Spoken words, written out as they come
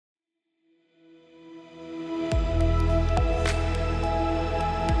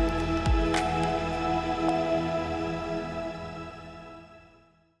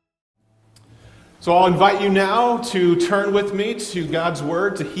So I'll invite you now to turn with me to God's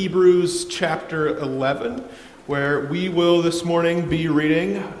Word, to Hebrews chapter 11, where we will this morning be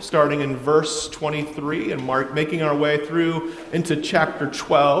reading starting in verse 23 and making our way through into chapter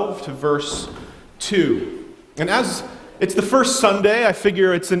 12 to verse 2. And as it's the first Sunday, I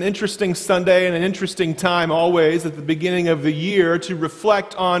figure it's an interesting Sunday and an interesting time always at the beginning of the year to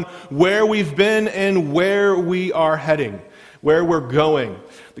reflect on where we've been and where we are heading, where we're going.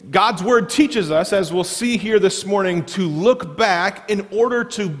 God's Word teaches us, as we'll see here this morning, to look back in order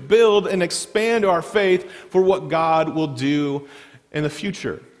to build and expand our faith for what God will do in the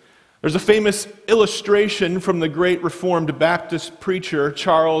future. There's a famous illustration from the great Reformed Baptist preacher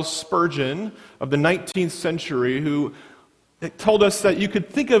Charles Spurgeon of the 19th century, who told us that you could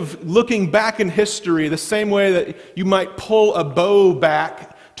think of looking back in history the same way that you might pull a bow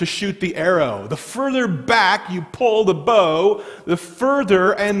back to shoot the arrow. The further back you pull the bow, the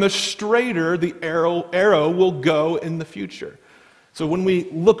further and the straighter the arrow will go in the future. So when we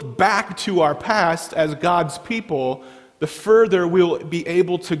look back to our past as God's people, the further we'll be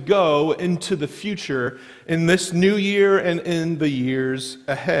able to go into the future in this new year and in the years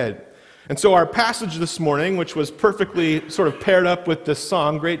ahead. And so our passage this morning, which was perfectly sort of paired up with this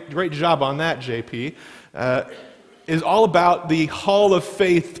song, great job on that, JP, is all about the Hall of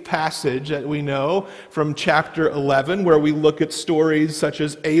Faith passage that we know from chapter 11, where we look at stories such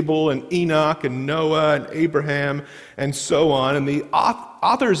as Abel and Enoch and Noah and Abraham and so on. And the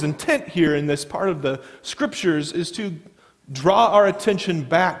author's intent here in this part of the scriptures is to draw our attention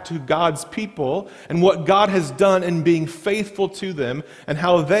back to God's people and what God has done in being faithful to them, and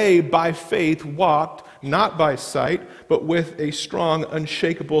how they, by faith, walked not by sight, but with a strong,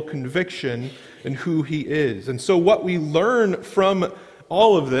 unshakable conviction in who He is. And so what we learn from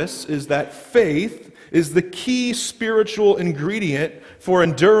all of this is that faith is the key spiritual ingredient for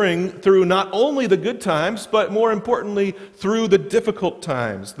enduring through not only the good times, but more importantly, through the difficult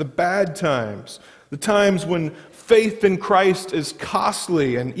times, the bad times, the times when faith in Christ is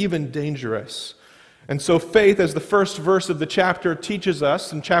costly and even dangerous. And so faith, as the first verse of the chapter teaches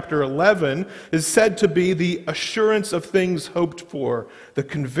us in chapter 11, is said to be the assurance of things hoped for, the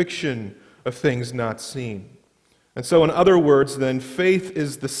conviction of things not seen. And so in other words then, faith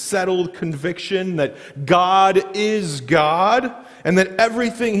is the settled conviction that God is God, and that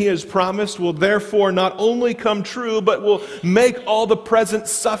everything He has promised will therefore not only come true, but will make all the present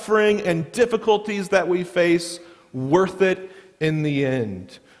suffering and difficulties that we face worth it in the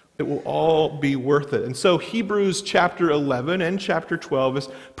end. It will all be worth it. And so Hebrews chapter 11 and chapter 12 is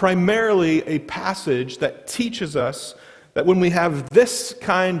primarily a passage that teaches us that when we have this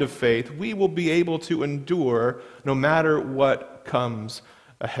kind of faith, we will be able to endure no matter what comes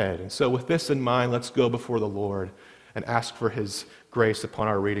ahead. And so with this in mind, let's go before the Lord and ask for His grace upon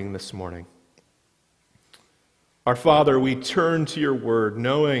our reading this morning. Our Father, we turn to Your Word,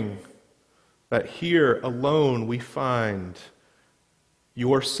 knowing that here alone we find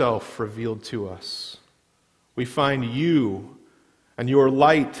Yourself revealed to us. We find You, and Your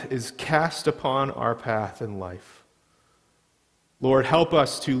light is cast upon our path in life. Lord, help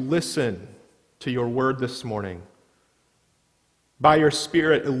us to listen to Your Word this morning. By Your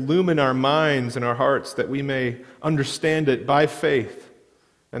Spirit, illumine our minds and our hearts that we may understand it by faith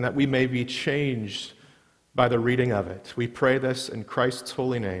and that we may be changed by the reading of it. We pray this in Christ's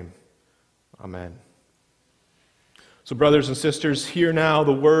holy name. Amen. So, brothers and sisters, hear now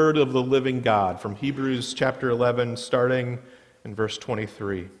the word of the living God from Hebrews chapter 11, starting in verse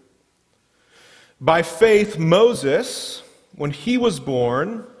 23. By faith, Moses, when he was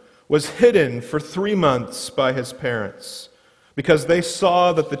born, was hidden for 3 months by his parents, because they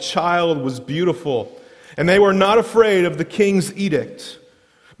saw that the child was beautiful, and they were not afraid of the king's edict.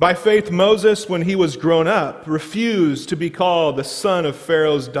 By faith, Moses, when he was grown up, refused to be called the son of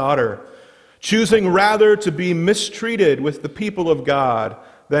Pharaoh's daughter, choosing rather to be mistreated with the people of God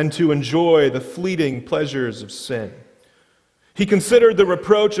than to enjoy the fleeting pleasures of sin. He considered the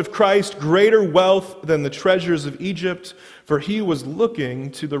reproach of Christ greater wealth than the treasures of Egypt, for he was looking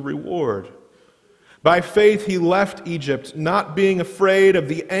to the reward. By faith he left Egypt, not being afraid of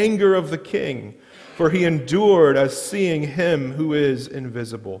the anger of the king, for he endured as seeing Him who is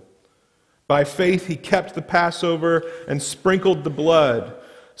invisible. By faith he kept the Passover and sprinkled the blood,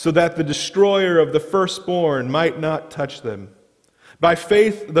 so that the destroyer of the firstborn might not touch them. By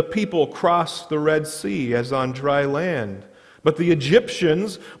faith the people crossed the Red Sea as on dry land, but the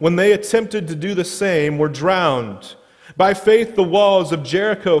Egyptians, when they attempted to do the same, were drowned. By faith the walls of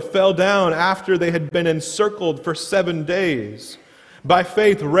Jericho fell down after they had been encircled for 7 days. By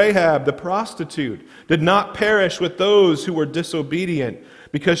faith Rahab the prostitute did not perish with those who were disobedient,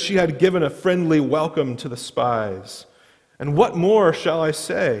 because she had given a friendly welcome to the spies. And what more shall I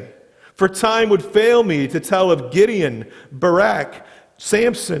say? For time would fail me to tell of Gideon, Barak,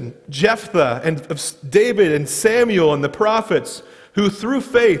 Samson, Jephthah, and of David and Samuel and the prophets, who through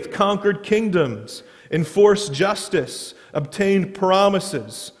faith conquered kingdoms, enforced justice, obtained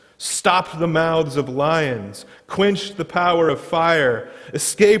promises, stopped the mouths of lions, quenched the power of fire,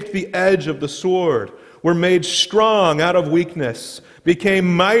 escaped the edge of the sword, were made strong out of weakness,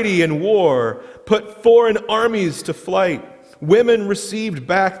 became mighty in war, put foreign armies to flight. Women received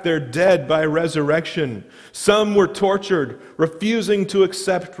back their dead by resurrection. Some were tortured, refusing to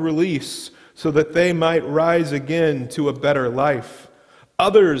accept release, so that they might rise again to a better life.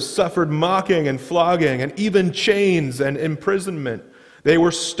 Others suffered mocking and flogging, and even chains and imprisonment. They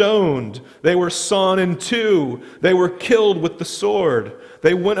were stoned, they were sawn in two, they were killed with the sword.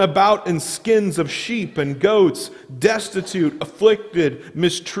 They went about in skins of sheep and goats, destitute, afflicted,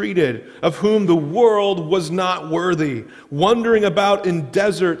 mistreated, of whom the world was not worthy, wandering about in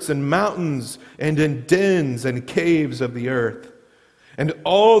deserts and mountains and in dens and caves of the earth. And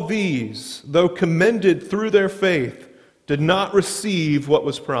all these, though commended through their faith, did not receive what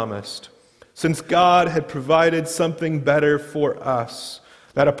was promised, since God had provided something better for us,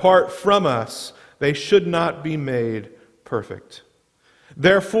 that apart from us they should not be made perfect.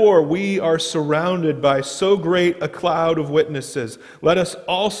 Therefore, we are surrounded by so great a cloud of witnesses. Let us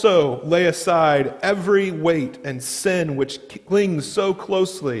also lay aside every weight and sin which clings so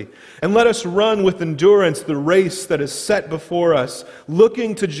closely, and let us run with endurance the race that is set before us,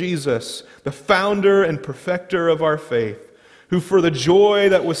 looking to Jesus, the founder and perfecter of our faith, who for the joy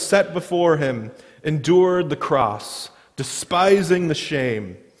that was set before him endured the cross, despising the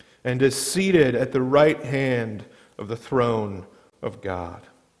shame, and is seated at the right hand of the throne of God.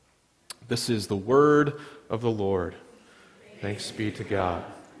 This is the word of the Lord. Thanks be to God.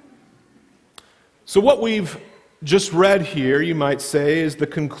 So what we've just read here, you might say, is the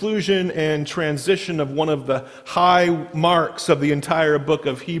conclusion and transition of one of the high marks of the entire book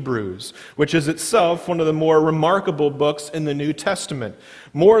of Hebrews, which is itself one of the more remarkable books in the New Testament.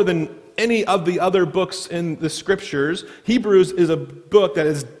 More than any of the other books in the Scriptures, Hebrews is a book that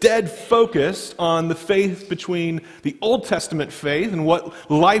is dead focused on the faith between the Old Testament faith and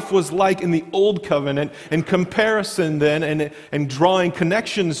what life was like in the Old Covenant, in comparison then and drawing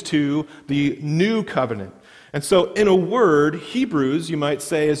connections to the New Covenant. And so, in a word, Hebrews, you might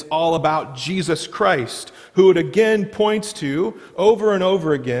say, is all about Jesus Christ, who it again points to over and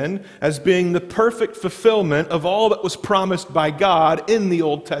over again as being the perfect fulfillment of all that was promised by God in the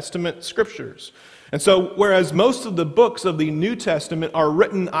Old Testament Scriptures. And so, whereas most of the books of the New Testament are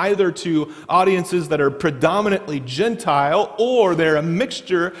written either to audiences that are predominantly Gentile, or they're a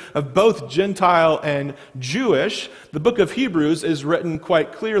mixture of both Gentile and Jewish, the book of Hebrews is written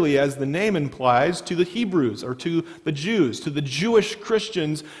quite clearly, as the name implies, to the Hebrews, or to the Jews, to the Jewish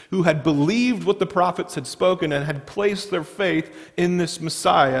Christians who had believed what the prophets had spoken and had placed their faith in this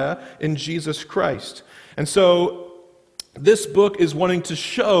Messiah, in Jesus Christ. And so, this book is wanting to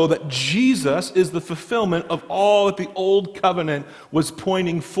show that Jesus is the fulfillment of all that the Old Covenant was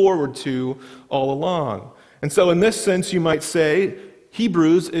pointing forward to all along. And so in this sense, you might say,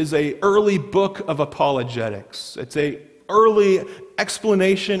 Hebrews is an early book of apologetics. It's an early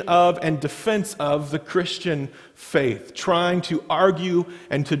explanation of and defense of the Christian faith, trying to argue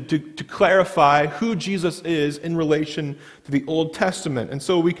and to clarify who Jesus is in relation to the Old Testament. And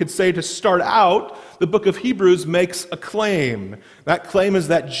so we could say, to start out, the book of Hebrews makes a claim. That claim is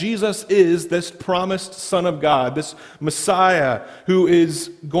that Jesus is this promised Son of God, this Messiah who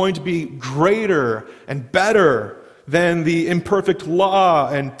is going to be greater and better than the imperfect law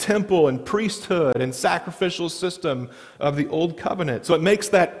and temple and priesthood and sacrificial system of the Old Covenant. So it makes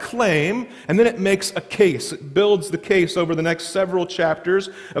that claim, and then it makes a case. It builds the case over the next several chapters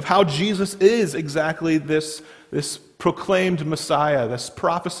of how Jesus is exactly this proclaimed Messiah, this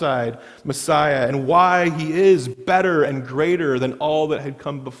prophesied Messiah, and why he is better and greater than all that had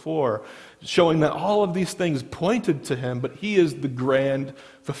come before, showing that all of these things pointed to him, but he is the grand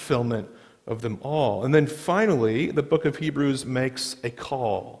fulfillment of them all. And then finally, the book of Hebrews makes a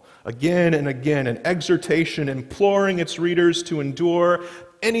call, again and again, an exhortation imploring its readers to endure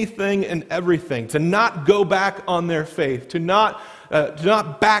anything and everything, to not go back on their faith, to not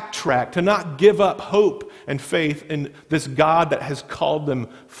backtrack, to not give up hope and faith in this God that has called them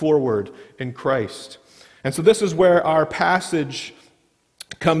forward in Christ. And so this is where our passage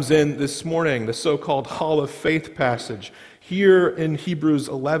comes in this morning, the so-called Hall of Faith passage. Here in Hebrews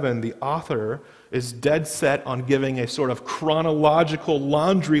 11, the author is dead set on giving a sort of chronological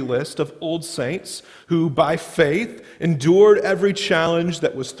laundry list of old saints who, by faith, endured every challenge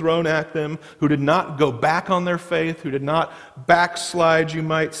that was thrown at them, who did not go back on their faith, who did not backslide, you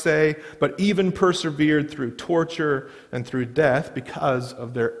might say, but even persevered through torture and through death because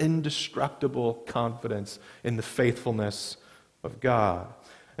of their indestructible confidence in the faithfulness of God.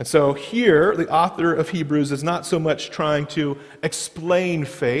 And so here, the author of Hebrews is not so much trying to explain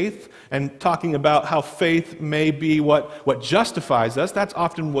faith and talking about how faith may be what justifies us. That's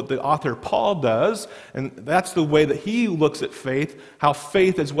often what the author Paul does, and that's the way that he looks at faith, how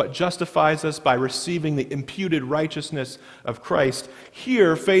faith is what justifies us by receiving the imputed righteousness of Christ.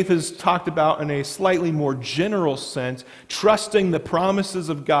 Here, faith is talked about in a slightly more general sense, trusting the promises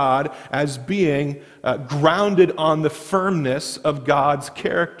of God as being grounded on the firmness of God's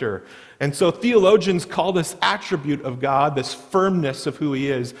character. And so theologians call this attribute of God, this firmness of who He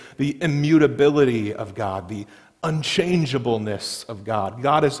is, the immutability of God, the unchangeableness of God.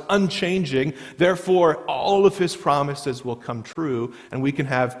 God is unchanging, therefore all of His promises will come true, and we can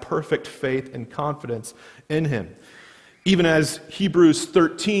have perfect faith and confidence in Him. Even as Hebrews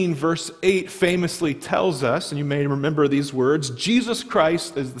 13, verse 8 famously tells us, and you may remember these words, Jesus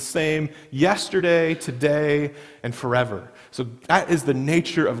Christ is the same yesterday, today, and forever. So that is the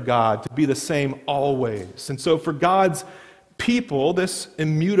nature of God, to be the same always. And so for God's people, this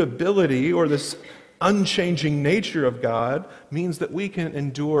immutability or this unchanging nature of God means that we can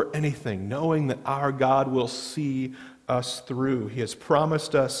endure anything, knowing that our God will see us through. He has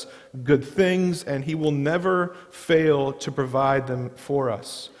promised us good things, and He will never fail to provide them for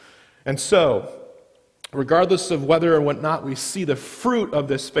us. And so, regardless of whether or not we see the fruit of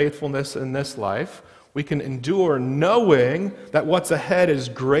this faithfulness in this life, we can endure knowing that what's ahead is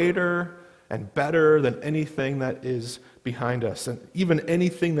greater and better than anything that is behind us, and even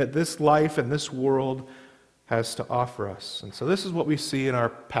anything that this life and this world has to offer us. And so this is what we see in our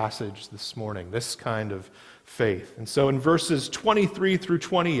passage this morning, this kind of faith. And so in verses 23 through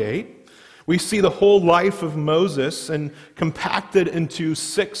 28, we see the whole life of Moses and compacted into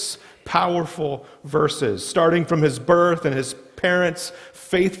 6 powerful verses, starting from his birth and his parents'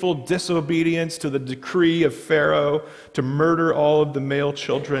 faithful disobedience to the decree of Pharaoh to murder all of the male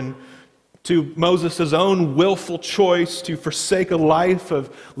children, to Moses' own willful choice to forsake a life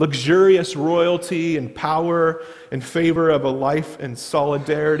of luxurious royalty and power in favor of a life in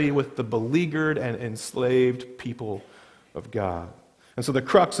solidarity with the beleaguered and enslaved people of God. And so the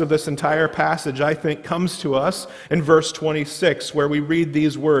crux of this entire passage, I think, comes to us in verse 26, where we read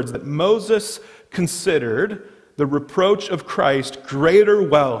these words, that Moses considered the reproach of Christ greater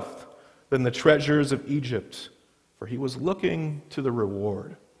wealth than the treasures of Egypt, for he was looking to the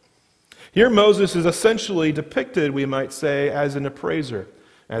reward. Here Moses is essentially depicted, we might say, as an appraiser,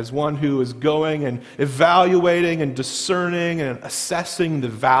 as one who is going and evaluating and discerning and assessing the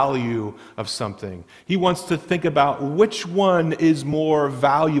value of something. He wants to think about which one is more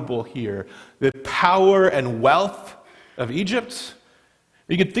valuable here, the power and wealth of Egypt.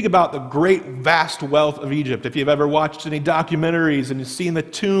 You can think about the great, vast wealth of Egypt. If you've ever watched any documentaries and you've seen the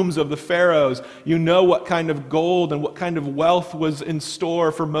tombs of the pharaohs, you know what kind of gold and what kind of wealth was in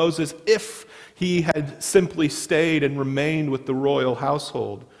store for Moses if he had simply stayed and remained with the royal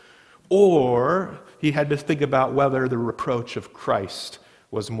household. Or he had to think about whether the reproach of Christ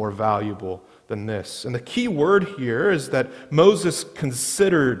was more valuable than this. And the key word here is that Moses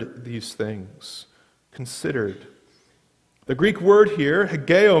considered these things. Considered. The Greek word here,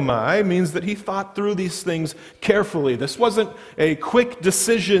 hegeomai, means that he thought through these things carefully. This wasn't a quick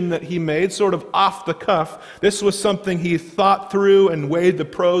decision that he made, sort of off the cuff. This was something he thought through and weighed the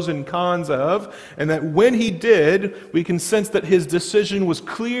pros and cons of, and that when he did, we can sense that his decision was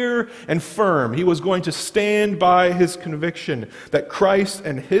clear and firm. He was going to stand by his conviction that Christ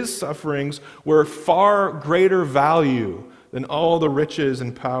and His sufferings were far greater value than all the riches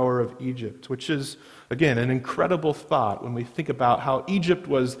and power of Egypt, which is, again, an incredible thought when we think about how Egypt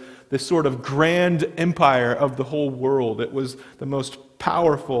was this sort of grand empire of the whole world. It was the most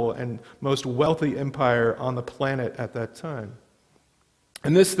powerful and most wealthy empire on the planet at that time.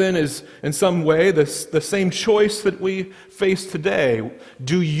 And this then is, in some way, the same choice that we face today.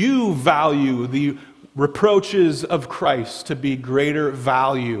 Do you value the reproaches of Christ to be greater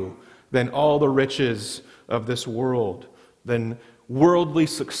value than all the riches of this world, than worldly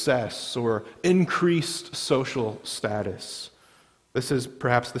success or increased social status? This is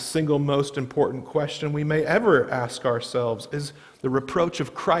perhaps the single most important question we may ever ask ourselves. Is the reproach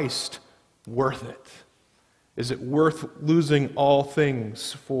of Christ worth it? Is it worth losing all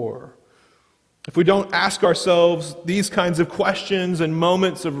things for? If we don't ask ourselves these kinds of questions in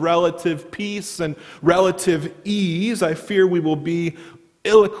moments of relative peace and relative ease, I fear we will be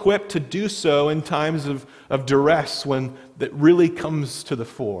ill-equipped to do so in times of duress when that really comes to the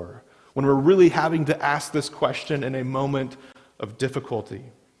fore, when we're really having to ask this question in a moment of difficulty.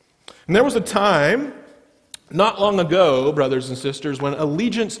 And there was a time, not long ago, brothers and sisters, when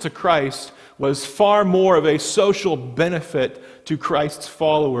allegiance to Christ was far more of a social benefit to Christ's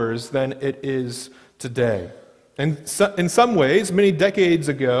followers than it is today. And so, in some ways, many decades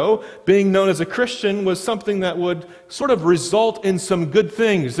ago, being known as a Christian was something that would sort of result in some good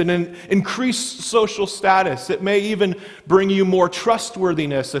things and an increased social status. It may even bring you more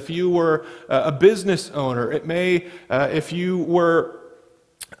trustworthiness if you were a business owner. It may, if you were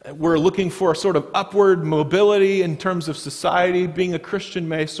looking for a sort of upward mobility in terms of society, being a Christian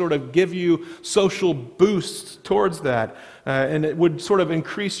may sort of give you social boosts towards that. And it would sort of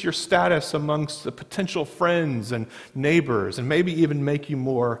increase your status amongst the potential friends and neighbors and maybe even make you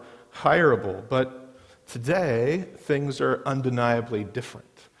more hireable. But today, things are undeniably different.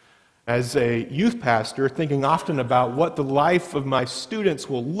 As a youth pastor, thinking often about what the life of my students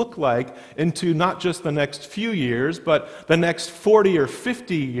will look like into not just the next few years, but the next 40 or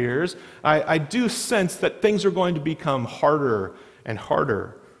 50 years, I do sense that things are going to become harder and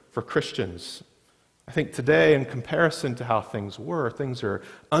harder for Christians. I think today, in comparison to how things were, things are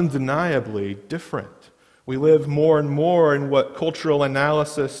undeniably different. We live more and more in what cultural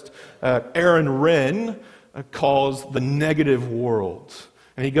analyst Aaron Renn calls the negative world.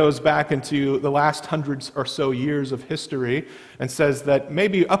 And he goes back into the last hundreds or so years of history and says that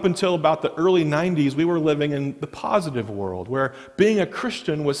maybe up until about the early 90s, we were living in the positive world, where being a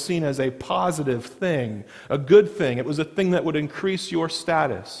Christian was seen as a positive thing, a good thing. It was a thing that would increase your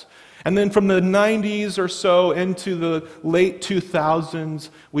status. And then from the 90s or so into the late 2000s,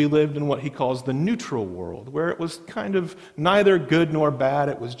 we lived in what he calls the neutral world, where it was kind of neither good nor bad.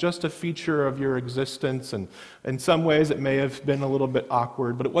 It was just a feature of your existence, and in some ways it may have been a little bit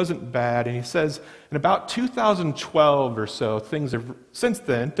awkward, but it wasn't bad. And he says in about 2012 or so, since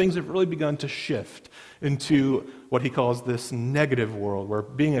then, things have really begun to shift into what he calls this negative world, where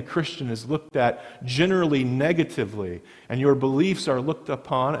being a Christian is looked at generally negatively, and your beliefs are looked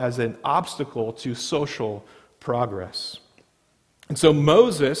upon as an obstacle to social progress. And so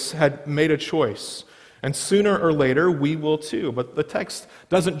Moses had made a choice, and sooner or later we will too. But the text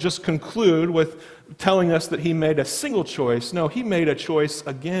doesn't just conclude with telling us that he made a single choice. No, he made a choice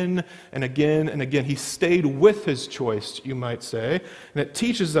again and again and again. He stayed with his choice, you might say. And it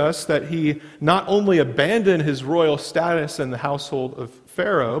teaches us that he not only abandoned his royal status in the household of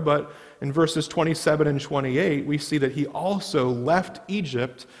Pharaoh, but in verses 27 and 28, we see that he also left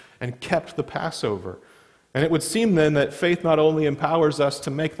Egypt and kept the Passover. And it would seem then that faith not only empowers us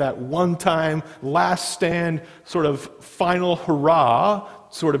to make that one-time, last stand, sort of final hurrah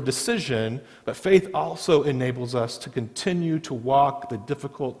sort of decision, but faith also enables us to continue to walk the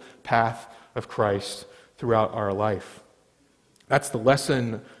difficult path of Christ throughout our life. That's the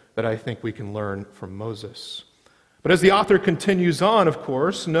lesson that I think we can learn from Moses. But as the author continues on, of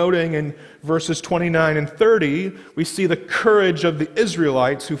course, noting in verses 29 and 30, we see the courage of the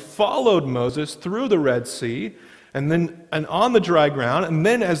Israelites who followed Moses through the Red Sea and on the dry ground, and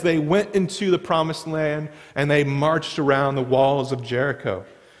then as they went into the promised land and they marched around the walls of Jericho.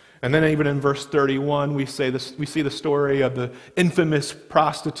 And then even in verse 31, we see the story of the infamous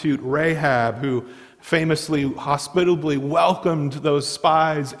prostitute Rahab, who famously, hospitably welcomed those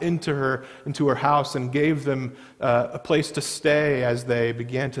spies into her house and gave them a place to stay as they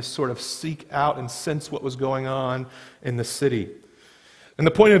began to sort of seek out and sense what was going on in the city. And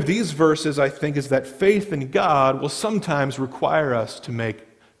the point of these verses, I think, is that faith in God will sometimes require us to make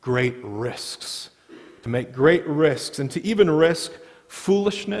great risks. To make great risks, and to even risk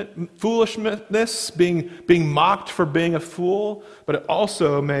foolishness, being mocked for being a fool, but it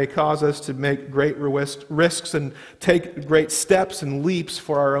also may cause us to make great risks and take great steps and leaps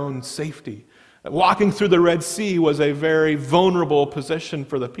for our own safety. Walking through the Red Sea was a very vulnerable position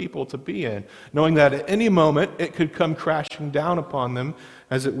for the people to be in, knowing that at any moment it could come crashing down upon them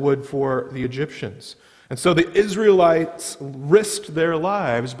as it would for the Egyptians. And so the Israelites risked their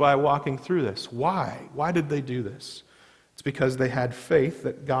lives by walking through this. Why? Why did they do this? It's because they had faith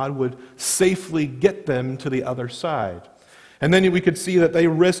that God would safely get them to the other side. And then we could see that they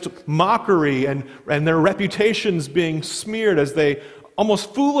risked mockery and their reputations being smeared as they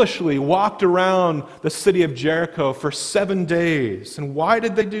almost foolishly walked around the city of Jericho for 7 days. And why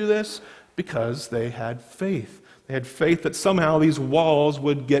did they do this? Because they had faith. They had faith that somehow these walls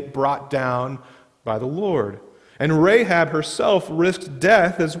would get brought down by the Lord. And Rahab herself risked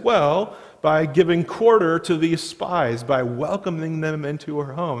death as well, by giving quarter to these spies, by welcoming them into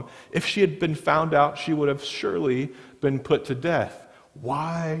her home. If she had been found out, she would have surely been put to death.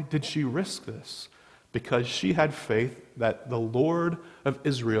 Why did she risk this? Because she had faith that the Lord of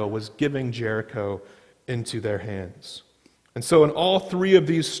Israel was giving Jericho into their hands. And so in all three of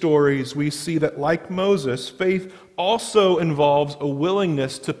these stories, we see that like Moses, faith also involves a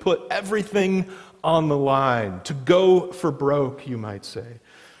willingness to put everything on the line, to go for broke, you might say.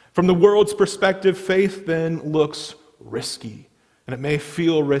 From the world's perspective, faith then looks risky, and it may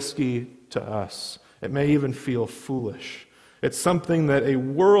feel risky to us. It may even feel foolish. It's something that a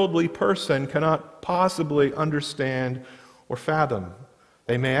worldly person cannot possibly understand or fathom.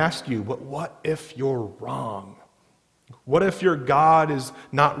 They may ask you, but what if you're wrong? What if your God is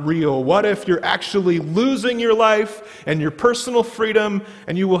not real? What if you're actually losing your life and your personal freedom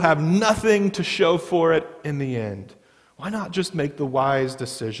and you will have nothing to show for it in the end? Why not just make the wise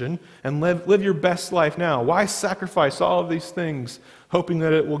decision and live your best life now? Why sacrifice all of these things hoping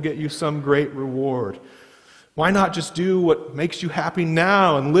that it will get you some great reward? Why not just do what makes you happy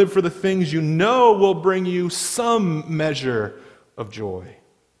now and live for the things you know will bring you some measure of joy?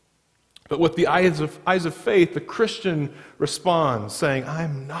 But with the eyes of faith, the Christian responds, saying,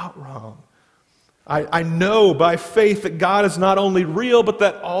 I'm not wrong. I know by faith that God is not only real, but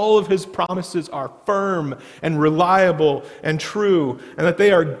that all of His promises are firm and reliable and true, and that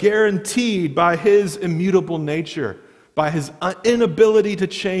they are guaranteed by His immutable nature, by His inability to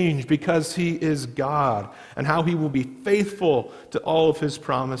change because He is God, and how He will be faithful to all of His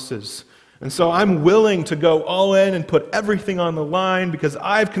promises. And so I'm willing to go all in and put everything on the line because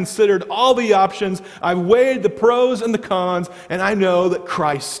I've considered all the options, I've weighed the pros and the cons, and I know that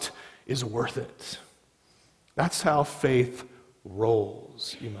Christ is worth it. That's how faith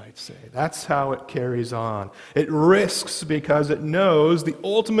rolls, you might say. That's how it carries on. It risks because it knows the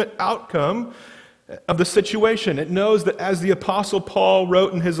ultimate outcome of the situation. It knows that, as the Apostle Paul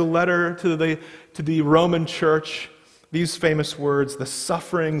wrote in his letter to the Roman church, these famous words, the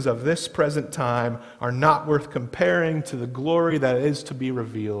sufferings of this present time are not worth comparing to the glory that is to be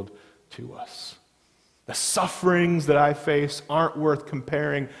revealed to us. The sufferings that I face aren't worth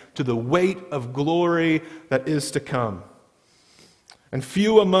comparing to the weight of glory that is to come. And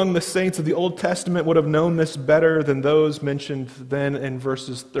few among the saints of the Old Testament would have known this better than those mentioned then in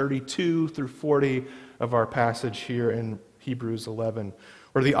verses 32 through 40 of our passage here in Hebrews 11,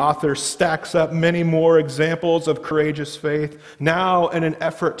 where the author stacks up many more examples of courageous faith, now in an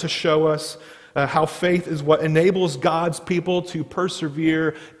effort to show us how faith is what enables God's people to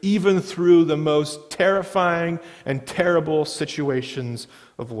persevere even through the most terrifying and terrible situations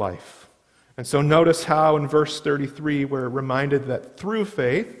of life. And so notice how in verse 33 we're reminded that through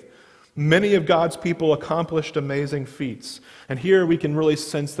faith, many of God's people accomplished amazing feats. And here we can really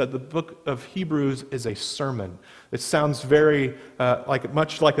sense that the book of Hebrews is a sermon. It sounds very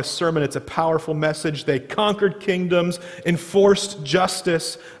much like a sermon. It's a powerful message. They conquered kingdoms, enforced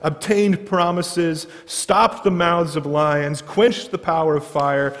justice, obtained promises, stopped the mouths of lions, quenched the power of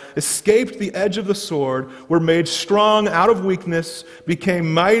fire, escaped the edge of the sword, were made strong out of weakness,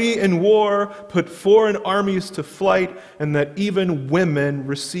 became mighty in war, put foreign armies to flight, and that even women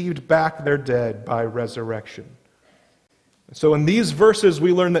received back their dead by resurrection. So in these verses,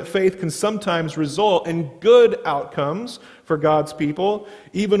 we learn that faith can sometimes result in good outcomes for God's people,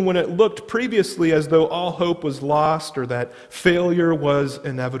 even when it looked previously as though all hope was lost or that failure was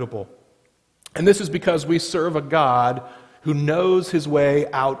inevitable. And this is because we serve a God who knows His way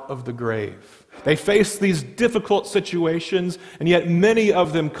out of the grave. They faced these difficult situations, and yet many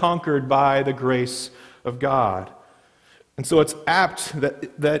of them conquered by the grace of God. And so it's apt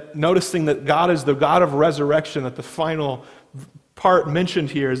that noticing that God is the God of resurrection, that the final part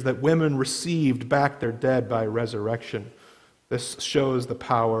mentioned here is that women received back their dead by resurrection. This shows the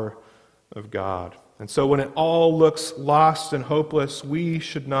power of God. And so when it all looks lost and hopeless, we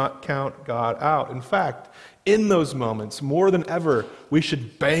should not count God out. In fact, in those moments, more than ever, we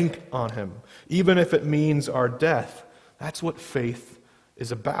should bank on Him, even if it means our death. That's what faith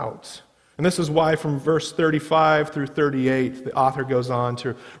is about. And this is why from verse 35 through 38, the author goes on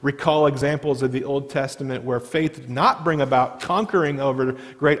to recall examples of the Old Testament where faith did not bring about conquering over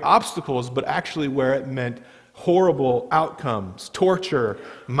great obstacles, but actually where it meant horrible outcomes, torture,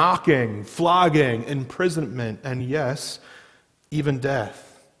 mocking, flogging, imprisonment, and yes, even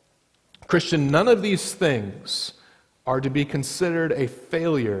death. Christian, none of these things are to be considered a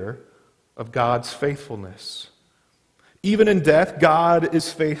failure of God's faithfulness. Even in death, God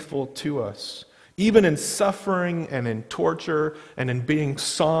is faithful to us. Even in suffering and in torture and in being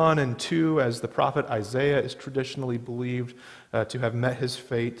sawn in two, as the prophet Isaiah is traditionally believed to have met his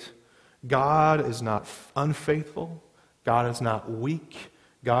fate. God is not unfaithful. God is not weak.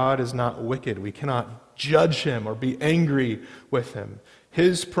 God is not wicked. We cannot judge him or be angry with him.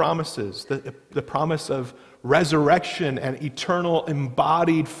 His promises, the promise of resurrection and eternal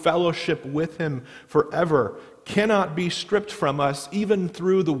embodied fellowship with him forever, cannot be stripped from us even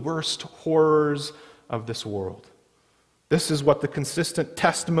through the worst horrors of this world. This is what the consistent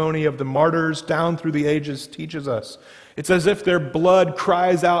testimony of the martyrs down through the ages teaches us. It's as if their blood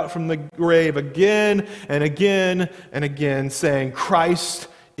cries out from the grave again and again and again, saying, Christ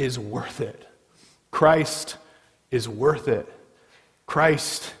is worth it. Christ is worth it.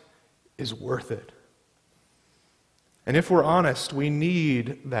 Christ is worth it. And if we're honest, we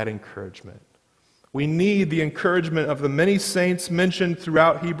need that encouragement. We need the encouragement of the many saints mentioned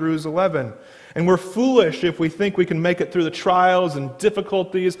throughout Hebrews 11. And we're foolish if we think we can make it through the trials and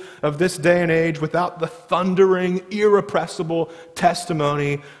difficulties of this day and age without the thundering, irrepressible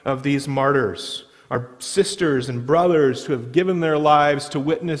testimony of these martyrs, our sisters and brothers who have given their lives to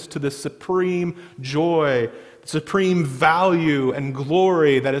witness to the supreme joy, supreme value and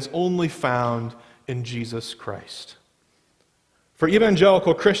glory that is only found in Jesus Christ. For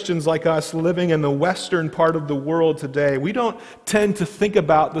evangelical Christians like us living in the western part of the world today, we don't tend to think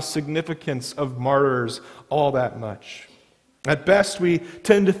about the significance of martyrs all that much. At best, we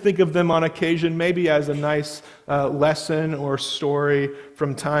tend to think of them on occasion maybe as a nice lesson or story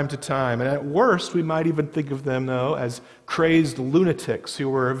from time to time. And at worst, we might even think of them, though, as crazed lunatics who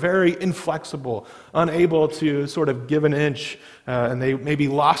were very inflexible, unable to sort of give an inch, and they maybe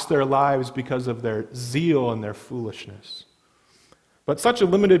lost their lives because of their zeal and their foolishness. But such a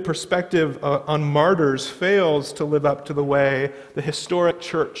limited perspective on martyrs fails to live up to the way the historic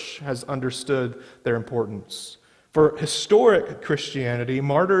church has understood their importance. For historic Christianity,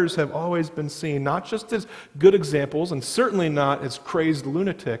 martyrs have always been seen not just as good examples, and certainly not as crazed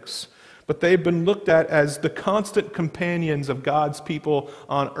lunatics, but they've been looked at as the constant companions of God's people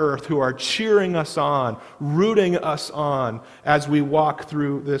on earth who are cheering us on, rooting us on as we walk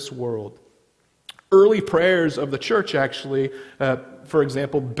through this world. Early prayers of the church actually, for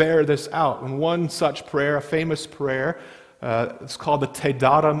example, bear this out. And one such prayer, a famous prayer, it's called the Te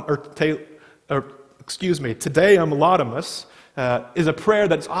Deum Laudamus, is a prayer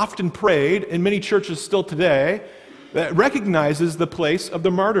that's often prayed in many churches still today that recognizes the place of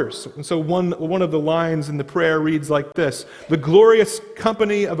the martyrs. And so one of the lines in the prayer reads like this: "The glorious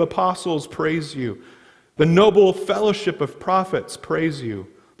company of apostles praise you. The noble fellowship of prophets praise you.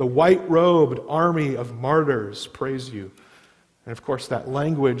 The white-robed army of martyrs praise you." And of course, that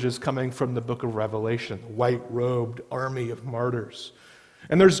language is coming from the book of Revelation, the white-robed army of martyrs.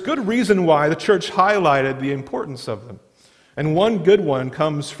 And there's good reason why the church highlighted the importance of them. And one good one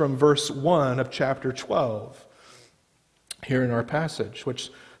comes from verse 1 of chapter 12, here in our passage,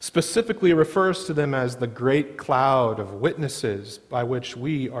 which specifically refers to them as the great cloud of witnesses by which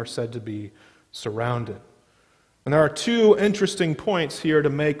we are said to be surrounded. And there are two interesting points here to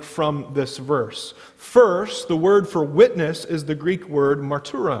make from this verse. First, the word for witness is the Greek word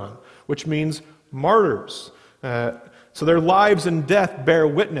marturon, which means martyrs. So their lives and death bear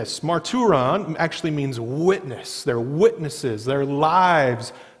witness. Marturon actually means witness. They're witnesses. Their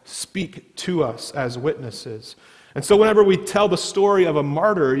lives speak to us as witnesses. And so whenever we tell the story of a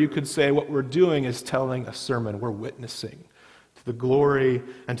martyr, you could say what we're doing is telling a sermon. We're witnessing to the glory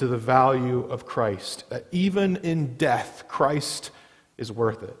and to the value of Christ. That even in death, Christ is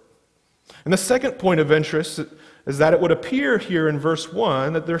worth it. And the second point of interest is that it would appear here in verse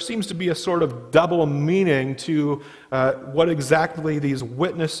 1 that there seems to be a sort of double meaning to what exactly these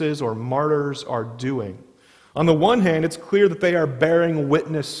witnesses or martyrs are doing. On the one hand, it's clear that they are bearing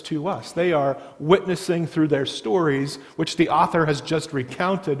witness to us. They are witnessing through their stories, which the author has just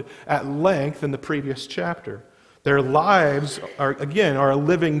recounted at length in the previous chapter. Their lives are a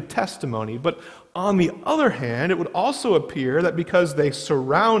living testimony. But on the other hand, it would also appear that because they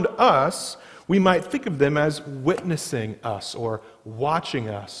surround us, we might think of them as witnessing us or watching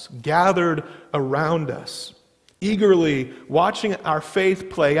us, gathered around us, eagerly watching our faith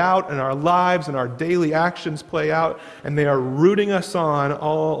play out and our lives and our daily actions play out, and they are rooting us on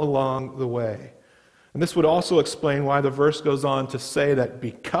all along the way. And this would also explain why the verse goes on to say that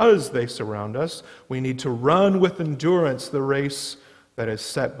because they surround us, we need to run with endurance the race that is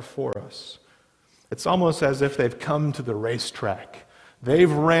set before us. It's almost as if they've come to the racetrack.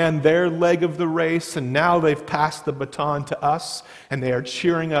 They've ran their leg of the race, and now they've passed the baton to us, and they are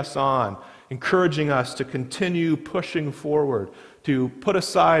cheering us on, encouraging us to continue pushing forward, to put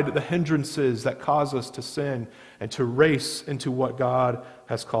aside the hindrances that cause us to sin, and to race into what God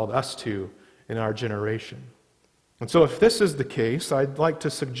has called us to in our generation. And so if this is the case, I'd like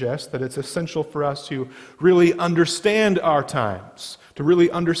to suggest that it's essential for us to really understand our times, to really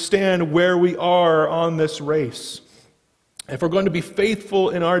understand where we are on this race. If we're going to be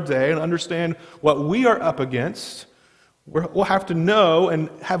faithful in our day and understand what we are up against, we'll have to know and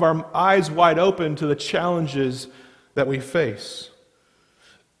have our eyes wide open to the challenges that we face.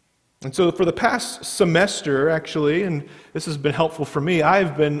 And so for the past semester, actually, and this has been helpful for me,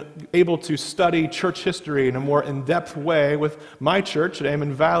 I've been able to study church history in a more in-depth way with my church at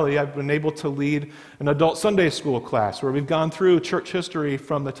Ammon Valley. I've been able to lead an adult Sunday school class where we've gone through church history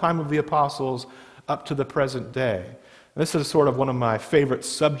from the time of the apostles up to the present day. And this is sort of one of my favorite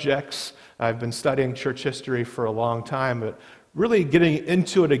subjects. I've been studying church history for a long time, but really getting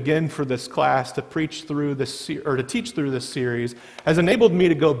into it again for this class to teach through this series has enabled me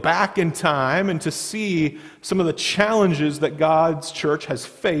to go back in time and to see some of the challenges that God's church has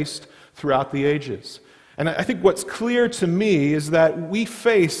faced throughout the ages. And I think what's clear to me is that we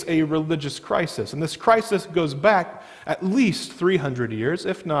face a religious crisis, and this crisis goes back at least 300 years,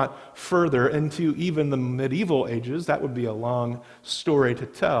 if not further, into even the medieval ages. That would be a long story to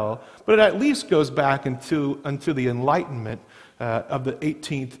tell, but it at least goes back into the Enlightenment of the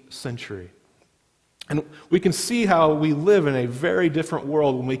 18th century. And we can see how we live in a very different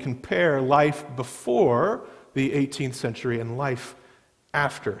world when we compare life before the 18th century and life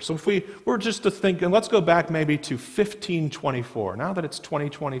after. So if we were just to think, and let's go back maybe to 1524. Now that it's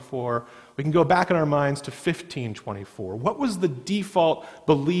 2024, we can go back in our minds to 1524. What was the default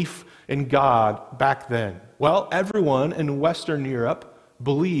belief in God back then? Well, everyone in Western Europe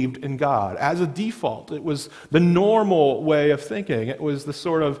believed in God as a default. It was the normal way of thinking. It was the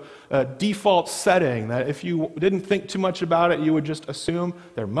sort of default setting that if you didn't think too much about it, you would just assume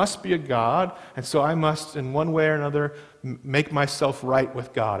there must be a God, and so I must, in one way or another, make myself right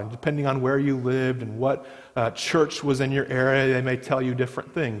with God. And depending on where you lived and what church was in your area, they may tell you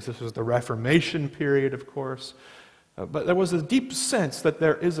different things. This was the Reformation period, of course. But there was a deep sense that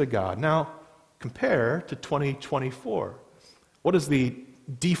there is a God. Now, compare to 2024. What is the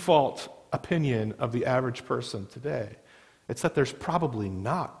default opinion of the average person today? It's that there's probably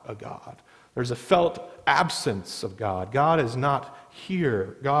not a God. There's a felt absence of God. God is not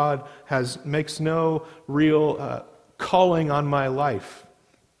here. God makes no real calling on my life.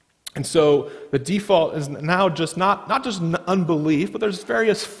 And so the default is now just not just unbelief, but there's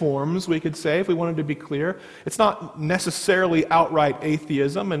various forms, we could say, if we wanted to be clear. It's not necessarily outright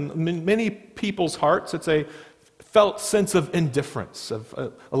atheism, and in many people's hearts it's a felt sense of indifference, of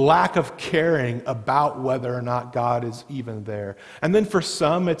a lack of caring about whether or not God is even there. And then for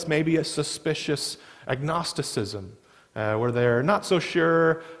some, it's maybe a suspicious agnosticism, where they're not so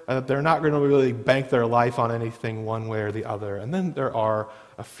sure that they're not going to really bank their life on anything one way or the other. And then there are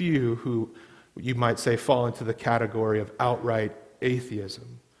a few who you might say fall into the category of outright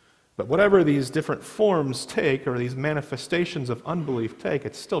atheism. But whatever these different forms take, or these manifestations of unbelief take,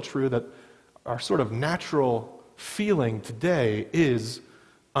 it's still true that our sort of natural feeling today is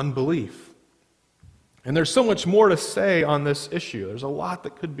unbelief. And there's so much more to say on this issue. There's a lot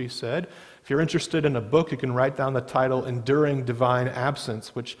that could be said. If you're interested in a book, you can write down the title Enduring Divine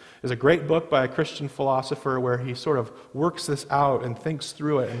Absence, which is a great book by a Christian philosopher where he sort of works this out and thinks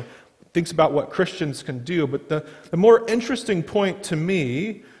through it and thinks about what Christians can do. But the more interesting point to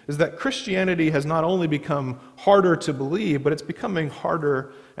me is that Christianity has not only become harder to believe, but it's becoming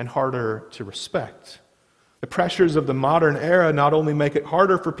harder and harder to respect. The pressures of the modern era not only make it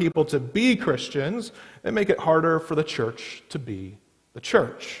harder for people to be Christians, they make it harder for the church to be the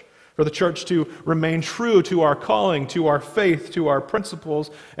church, for the church to remain true to our calling, to our faith, to our principles,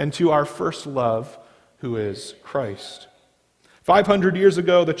 and to our first love, who is Christ. 500 years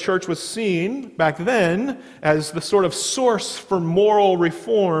ago, the church was seen, back then, as the sort of source for moral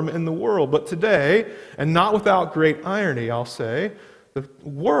reform in the world. But today, and not without great irony, I'll say, the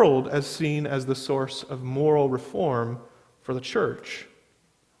world is seen as the source of moral reform for the church.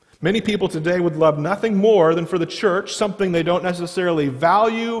 Many people today would love nothing more than for the church, something they don't necessarily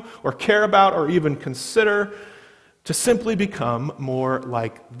value or care about or even consider, to simply become more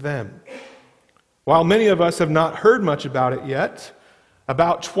like them. While many of us have not heard much about it yet,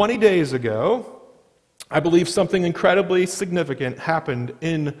 about 20 days ago, I believe something incredibly significant happened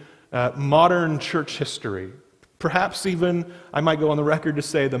in modern church history. Perhaps even, I might go on the record to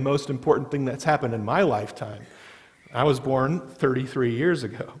say, the most important thing that's happened in my lifetime. I was born 33 years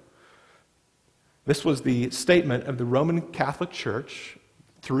ago. This was the statement of the Roman Catholic Church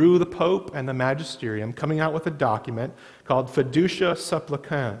through the Pope and the Magisterium coming out with a document called Fiducia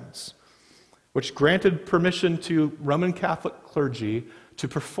Supplicans, which granted permission to Roman Catholic clergy to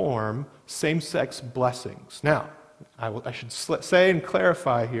perform same-sex blessings. Now, I should say and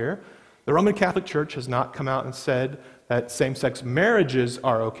clarify here, the Roman Catholic Church has not come out and said that same-sex marriages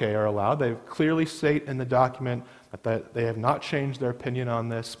are okay or allowed. They clearly state in the document that they have not changed their opinion on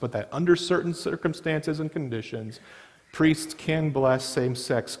this, but that under certain circumstances and conditions, priests can bless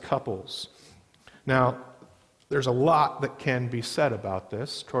same-sex couples. Now, there's a lot that can be said about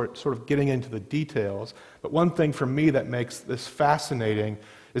this, sort of getting into the details, but one thing for me that makes this fascinating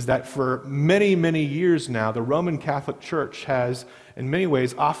is that for many, many years now, the Roman Catholic Church has, in many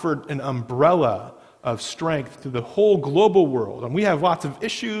ways, offered an umbrella of strength to the whole global world. And we have lots of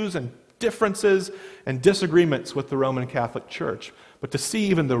issues and differences and disagreements with the Roman Catholic Church. But to see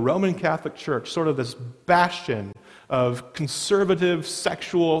even the Roman Catholic Church, sort of this bastion of conservative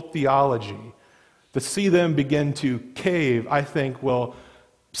sexual theology, to see them begin to cave, I think, will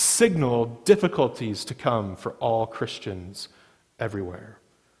signal difficulties to come for all Christians everywhere.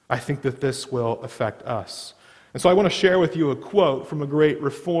 I think that this will affect us. And so I want to share with you a quote from a great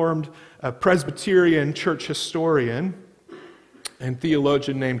Reformed Presbyterian church historian and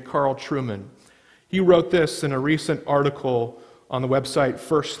theologian named Carl Trueman. He wrote this in a recent article on the website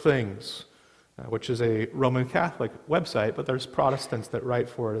First Things, which is a Roman Catholic website, but there's Protestants that write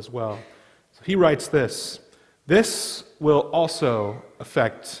for it as well. So he writes this: "This will also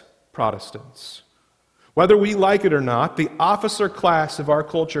affect Protestants. Whether we like it or not, the officer class of our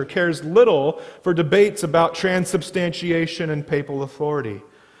culture cares little for debates about transubstantiation and papal authority.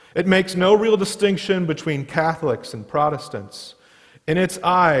 It makes no real distinction between Catholics and Protestants. In its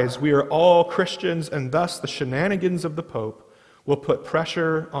eyes, we are all Christians, and thus the shenanigans of the Pope will put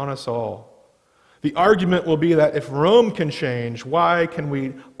pressure on us all. The argument will be that if Rome can change, why can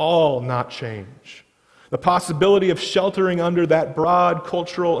we all not change? The possibility of sheltering under that broad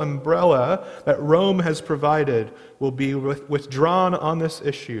cultural umbrella that Rome has provided will be withdrawn on this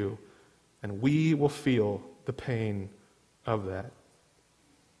issue, and we will feel the pain of that."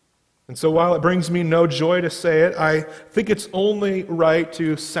 And so while it brings me no joy to say it, I think it's only right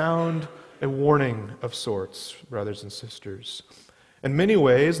to sound a warning of sorts, brothers and sisters. In many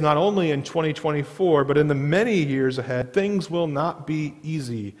ways, not only in 2024, but in the many years ahead, things will not be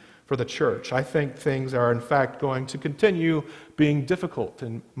easy for the church. I think things are, in fact, going to continue being difficult,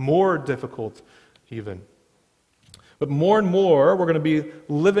 and more difficult even. But more and more, we're going to be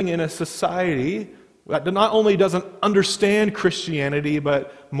living in a society that not only doesn't understand Christianity,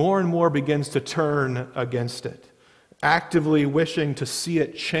 but more and more begins to turn against it, actively wishing to see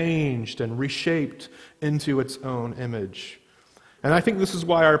it changed and reshaped into its own image. And I think this is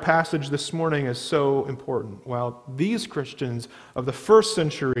why our passage this morning is so important. While these Christians of the first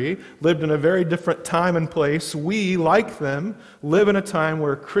century lived in a very different time and place, we, like them, live in a time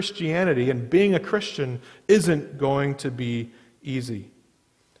where Christianity and being a Christian isn't going to be easy.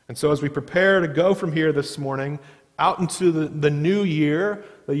 And so as we prepare to go from here this morning out into the new year,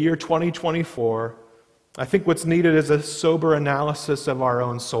 the year 2024, I think what's needed is a sober analysis of our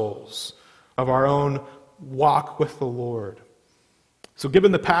own souls, of our own walk with the Lord. So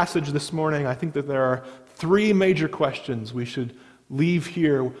given the passage this morning, I think that there are three major questions we should leave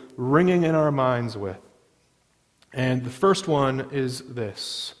here ringing in our minds with. And the first one is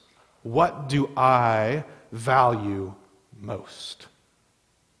this: what do I value most?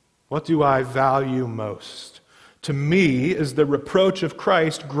 What do I value most? To me, is the reproach of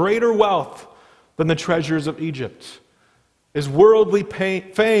Christ greater wealth than the treasures of Egypt? Is worldly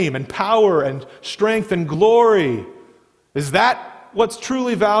fame and power and strength and glory, is that what's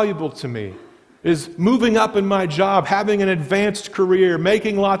truly valuable to me? Is moving up in my job, having an advanced career,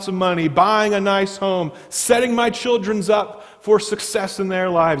 making lots of money, buying a nice home, setting my children up for success in their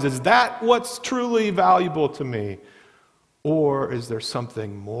lives? Is that what's truly valuable to me? Or is there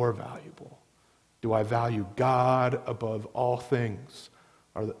something more valuable? Do I value God above all things?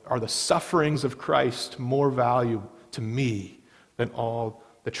 Are the sufferings of Christ more valuable to me than all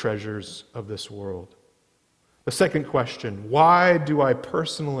the treasures of this world? The second question: why do I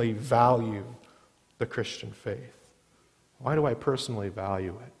personally value the Christian faith? Why do I personally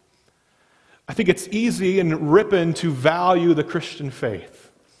value it? I think it's easy in Ripon to value the Christian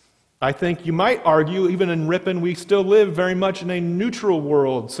faith. I think you might argue, even in Ripon, we still live very much in a neutral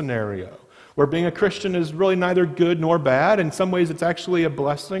world scenario, where being a Christian is really neither good nor bad. In some ways it's actually a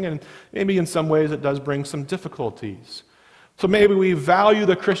blessing, and maybe in some ways it does bring some difficulties. So maybe we value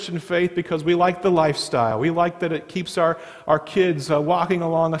the Christian faith because we like the lifestyle. We like that it keeps our kids walking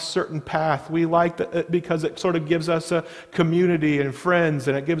along a certain path. We like it because it sort of gives us a community and friends,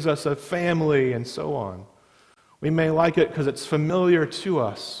 and it gives us a family and so on. We may like it because it's familiar to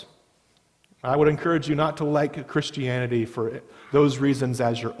us. I would encourage you not to like Christianity for those reasons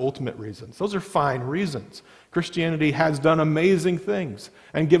as your ultimate reasons. Those are fine reasons. Christianity has done amazing things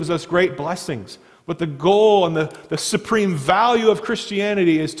and gives us great blessings. But the goal and the supreme value of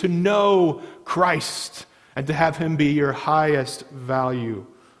Christianity is to know Christ and to have Him be your highest value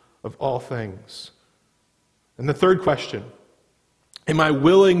of all things. And the third question, am I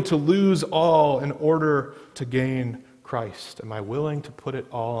willing to lose all in order to gain Christ? Am I willing to put it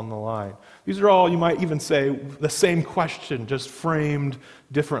all on the line? These are all, you might even say, the same question, just framed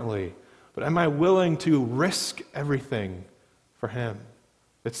differently. But am I willing to risk everything for Him?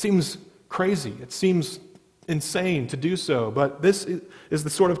 It seems crazy. It seems insane to do so. But this is the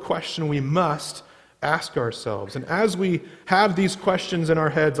sort of question we must ask ourselves. And as we have these questions in our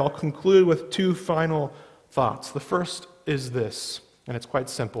heads, I'll conclude with two final thoughts. The first is this, and it's quite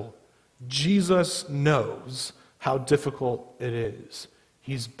simple. Jesus knows how difficult it is.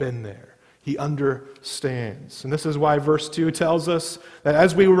 He's been there. He understands. And this is why verse 2 tells us that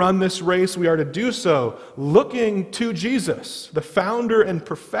as we run this race, we are to do so looking to Jesus, the founder and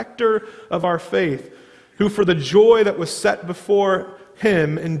perfecter of our faith, who for the joy that was set before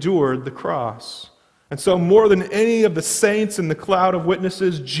Him endured the cross. And so more than any of the saints in the cloud of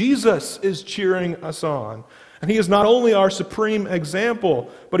witnesses, Jesus is cheering us on. And He is not only our supreme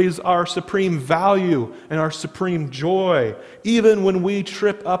example, but He is our supreme value and our supreme joy. Even when we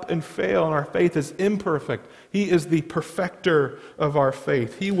trip up and fail and our faith is imperfect, He is the perfecter of our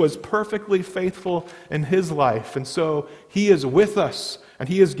faith. He was perfectly faithful in His life, and so He is with us, and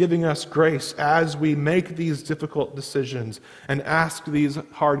He is giving us grace as we make these difficult decisions and ask these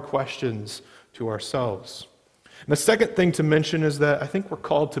hard questions to ourselves. And the second thing to mention is that I think we're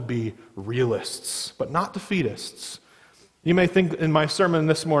called to be realists, but not defeatists. You may think in my sermon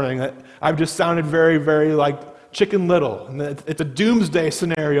this morning that I've just sounded very, very like Chicken Little, and that it's a doomsday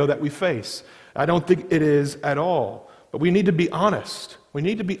scenario that we face. I don't think it is at all. But we need to be honest. We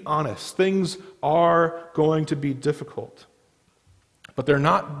need to be honest. Things are going to be difficult. But they're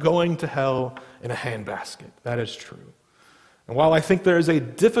not going to hell in a handbasket. That is true. And while I think there is a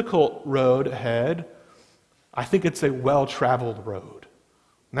difficult road ahead, I think it's a well-traveled road.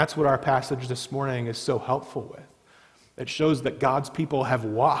 And that's what our passage this morning is so helpful with. It shows that God's people have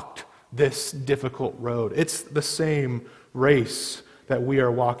walked this difficult road. It's the same race that we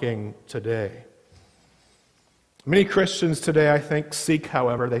are walking today. Many Christians today, I think,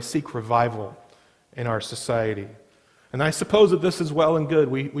 however, they seek revival in our society. And I suppose that this is well and good.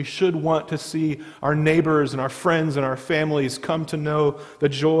 We should want to see our neighbors and our friends and our families come to know the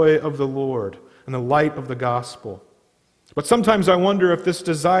joy of the Lord and the light of the gospel. But sometimes I wonder if this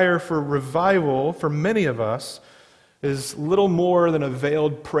desire for revival for many of us is little more than a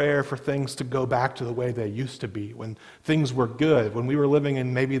veiled prayer for things to go back to the way they used to be, when things were good, when we were living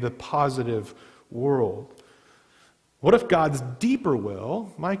in maybe the positive world. What if God's deeper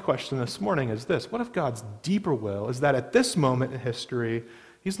will, my question this morning is this, what if God's deeper will is that at this moment in history,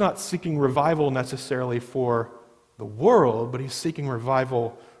 He's not seeking revival necessarily for the world, but He's seeking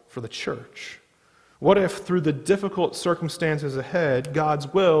revival for the church? What if through the difficult circumstances ahead,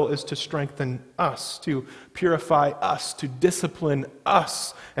 God's will is to strengthen us, to purify us, to discipline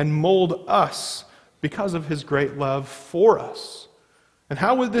us, and mold us because of His great love for us? And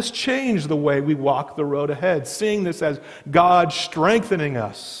how would this change the way we walk the road ahead, seeing this as God strengthening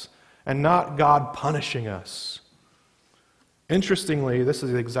us and not God punishing us? Interestingly, this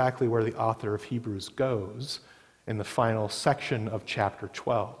is exactly where the author of Hebrews goes in the final section of chapter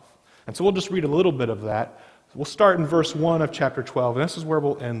 12. And so we'll just read a little bit of that. We'll start in verse 1 of chapter 12, and this is where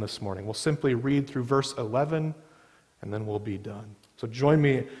we'll end this morning. We'll simply read through verse 11, and then we'll be done. So join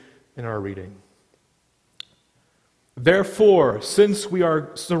me in our reading. Therefore, since we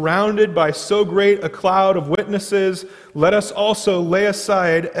are surrounded by so great a cloud of witnesses, let us also lay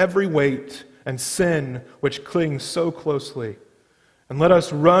aside every weight and sin which clings so closely. And let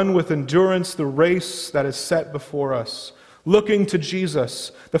us run with endurance the race that is set before us, looking to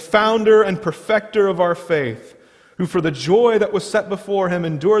Jesus, the founder and perfecter of our faith, who for the joy that was set before Him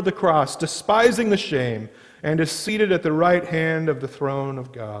endured the cross, despising the shame, and is seated at the right hand of the throne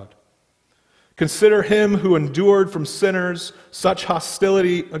of God. Consider Him who endured from sinners such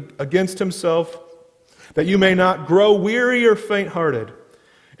hostility against Himself, that you may not grow weary or faint-hearted.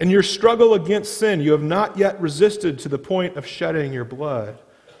 In your struggle against sin, you have not yet resisted to the point of shedding your blood.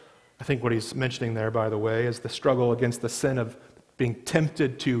 I think what he's mentioning there, by the way, is the struggle against the sin of being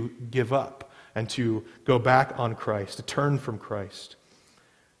tempted to give up and to go back on Christ, to turn from Christ.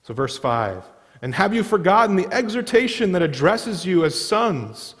 So verse 5, and have you forgotten the exhortation that addresses you as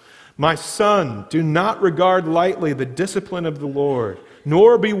sons? My son, do not regard lightly the discipline of the Lord,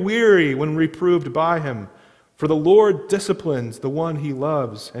 nor be weary when reproved by him. For the Lord disciplines the one he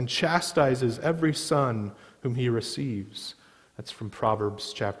loves and chastises every son whom he receives. That's from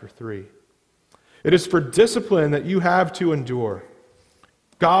Proverbs chapter 3. It is for discipline that you have to endure.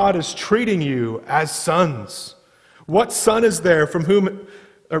 God is treating you as sons. What son is there from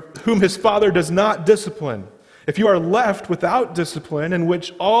whom his father does not discipline? If you are left without discipline, in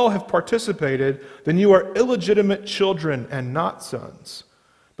which all have participated, then you are illegitimate children and not sons.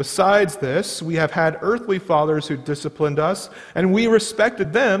 Besides this, we have had earthly fathers who disciplined us, and we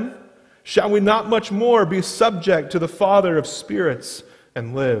respected them. Shall we not much more be subject to the Father of spirits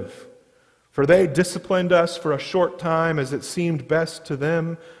and live? For they disciplined us for a short time as it seemed best to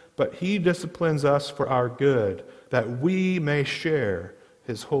them, but he disciplines us for our good, that we may share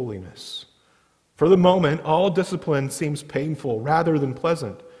his holiness. For the moment, all discipline seems painful rather than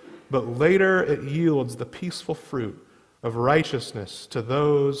pleasant, but later it yields the peaceful fruit of righteousness to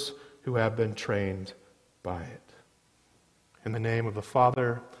those who have been trained by it. In the name of the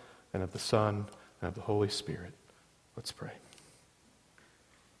Father, and of the Son, and of the Holy Spirit, let's pray.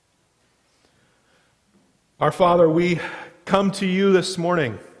 Our Father, we come to you this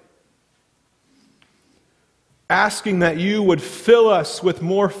morning asking that you would fill us with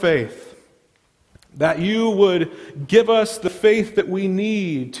more faith, that you would give us the faith that we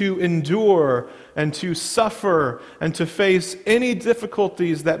need to endure and to suffer and to face any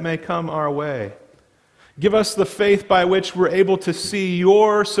difficulties that may come our way. Give us the faith by which we're able to see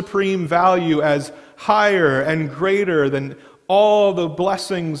your supreme value as higher and greater than all the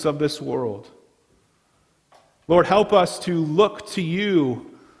blessings of this world. Lord, help us to look to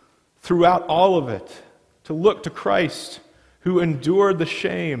you throughout all of it, to look to Christ who endured the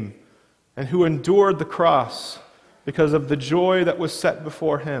shame and who endured the cross because of the joy that was set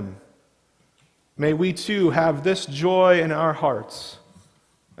before him. May we too have this joy in our hearts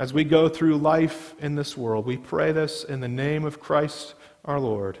as we go through life in this world. We pray this in the name of Christ our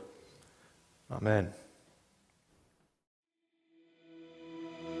Lord. Amen.